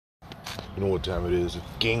You know what time it is.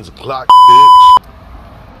 Gang's o'clock, bitch.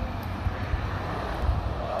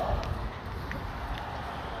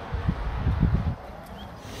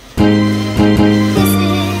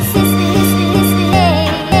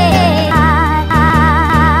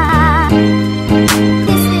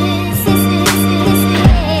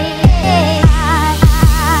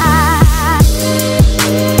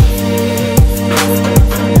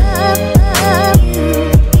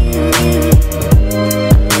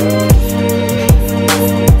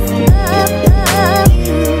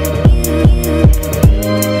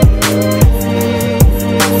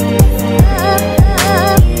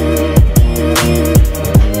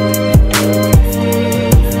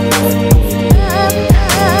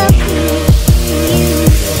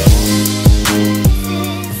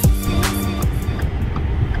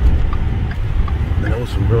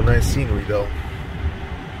 Scenery though,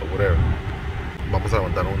 but whatever. Vamos a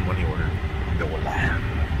levantar un money order de volada.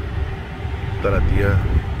 Está la tía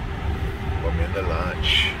comiendo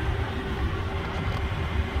lunch.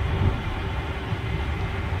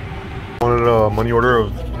 Wanted a money order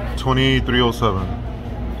of 2307.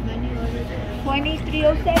 Money order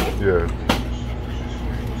 2307? Yeah.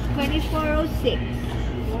 2406.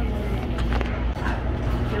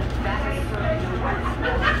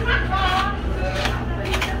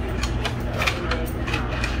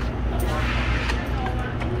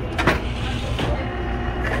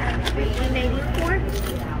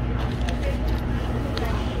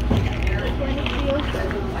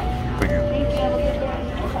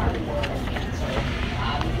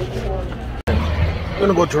 We're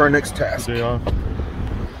gonna go to our next task. Day off.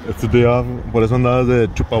 It's the day off. Por eso andabas de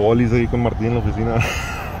chupabolis ahí con Martín en la oficina.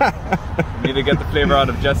 Need to get the flavor out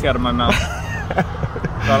of Jesse out of my mouth.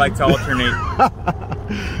 So I like to alternate.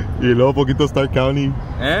 Y luego poquito Stark County.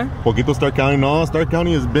 Eh? Poquito Stark County. No, Stark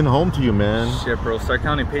County has been home to you, man. Shit, bro. Stark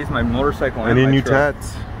County pays my motorcycle and Any my new truck.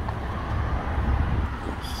 tats?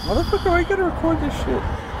 Motherfucker, why you gotta record this shit?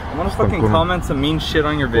 I wanna fucking comment some mean shit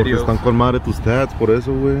on your videos. Porque están con madre tus tats, por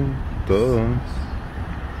eso, güey. Todo.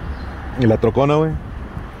 Y la trocona, güey.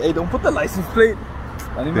 Hey, don't put the license plate.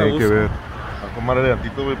 I need Tiene que ver. Están con madre de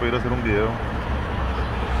antito, güey, para ir a hacer un video.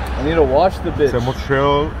 I need to watch the bitch. Hacemos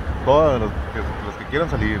trail, todas las que quieran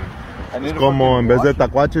salir. Es como en vez de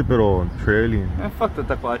tacuache, pero trailing. Fuck the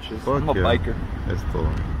tacuaches. Fuck I'm a biker. Es todo.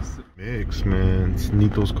 Mix, man. It's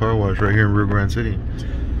Nito's Car Wash right here in Rio Grande City.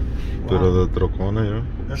 Wow. Pero de trocona, you know?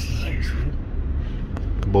 That's nice.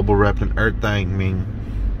 Bubble wrapped and everything, man.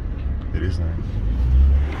 It is nice.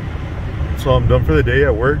 So I'm done for the day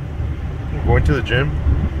at work. I'm going to the gym,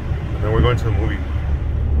 and then we're going to the movie.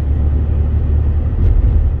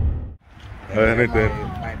 Anything.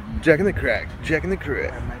 Jack in the crack. Jack in the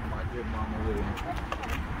crack.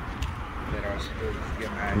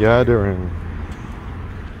 Yeah, they're in.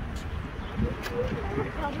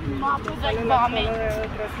 Mop with like vomit.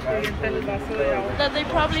 That they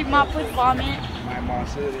probably mop with vomit. My mom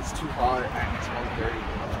said it's too hot and it smells dirty.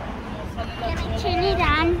 Turn it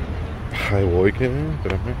on. Hi, boy, Kevin. We're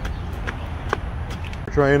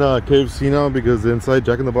trying KFC now because the inside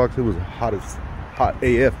Jack in the Box, it was hot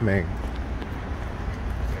AF, man.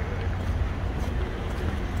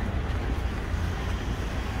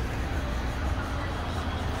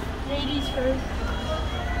 Ladies first.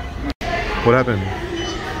 What happened?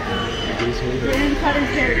 Didn't cut his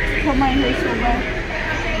hair. Cut my hair so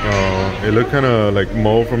bad. Oh, it looked kind of like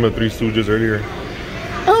Mo from the Three Stooges earlier.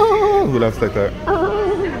 Oh, who laughs like that?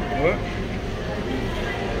 What?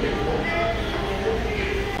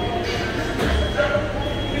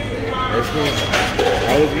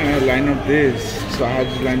 I was gonna line up this, so I had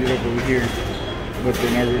just lined it up over here. But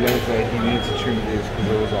then I realized that he needed to trim this because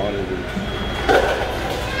it was all of it.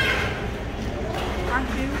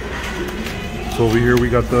 So over here we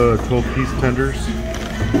got the 12-piece tenders.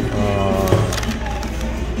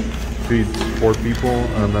 Feeds 4 people,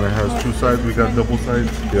 and then it has 2 sides. We got double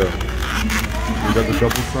sides. Yeah, we got the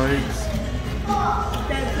double sides.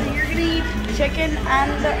 So you're gonna eat chicken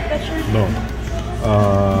and the shrimp? No.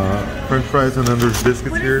 French fries, and then there's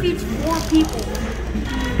biscuits What here. if it's 4 people?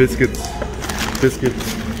 Biscuits,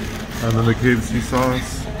 and then the KFC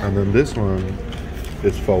sauce, and then this one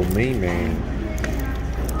is pho mein, man.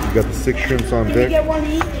 We got the 6 shrimps on Can deck. you get one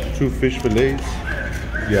each? 2 fish fillets.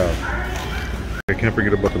 Yeah. I can't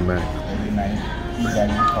forget about the mac.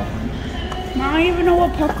 I don't even know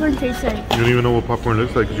what popcorn tastes like. You don't even know what popcorn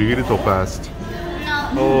looks like because you eat it so fast.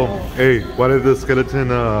 No. Oh, hey, why did the skeleton,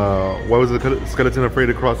 why was the skeleton afraid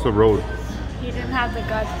to cross the road? He didn't have the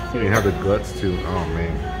guts He to. didn't have the guts to. Oh,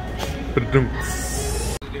 man.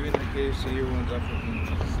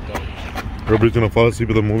 Everybody's gonna fall asleep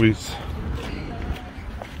at the movies.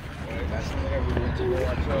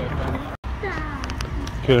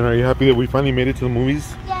 Kaden, are you happy that we finally made it to the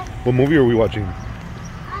movies? Yes. What movie are we watching?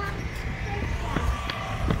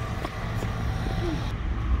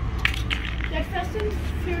 That's Fast and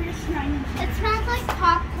Furious 9. It smells like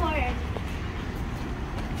popcorn.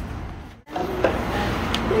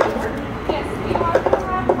 Yes, you have to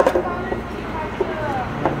have $5. You have to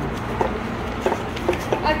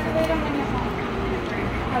activate them when you're home.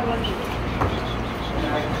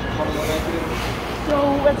 So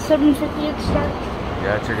at 7:50 it starts.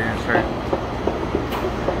 Yeah, it's already gonna start.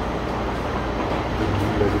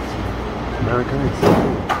 Man, I kind of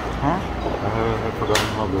excited. Huh? I've forgotten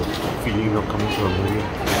how the feeling of coming to a movie.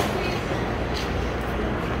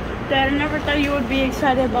 Dad, I never thought you would be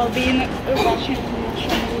excited about being watching a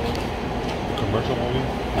commercial movie. Commercial movie?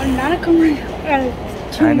 Or not a commercial.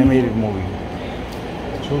 Animated movie.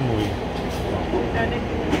 Chill movie. Going to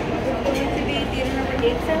be theater number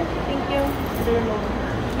 8, sir. Thank you.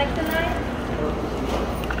 Next to 9.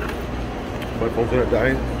 My phone's gonna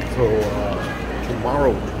die, so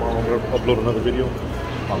tomorrow I'm gonna upload another video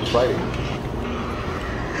on Friday.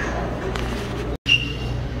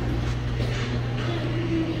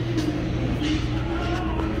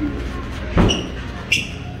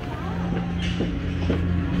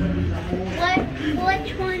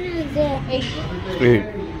 Which one is it?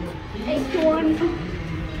 Hey, H1.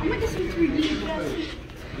 I'm gonna get some 3D glasses.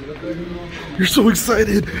 you're so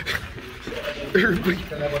excited! Everybody.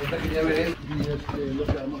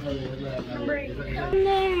 Number 8.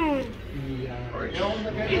 There.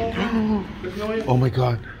 Oh my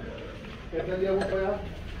god.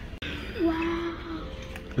 Wow.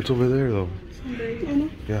 It's over there though.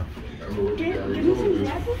 Yeah. Give me some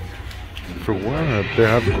glasses. For what? They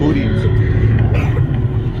have cooties.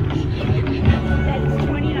 That's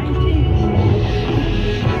 2019.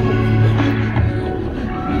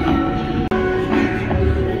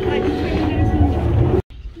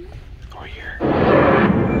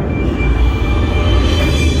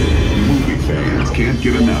 Movie fans can't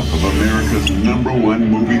get enough of America's #1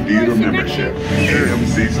 movie theater membership,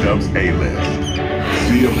 AMC Stubs A-List.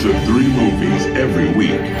 See up to 3 movies every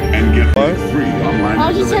week and get free online I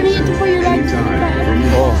was just sending it to put your lights anytime on. from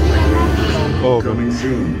Oh, okay. coming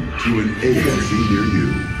soon to an AMC near you.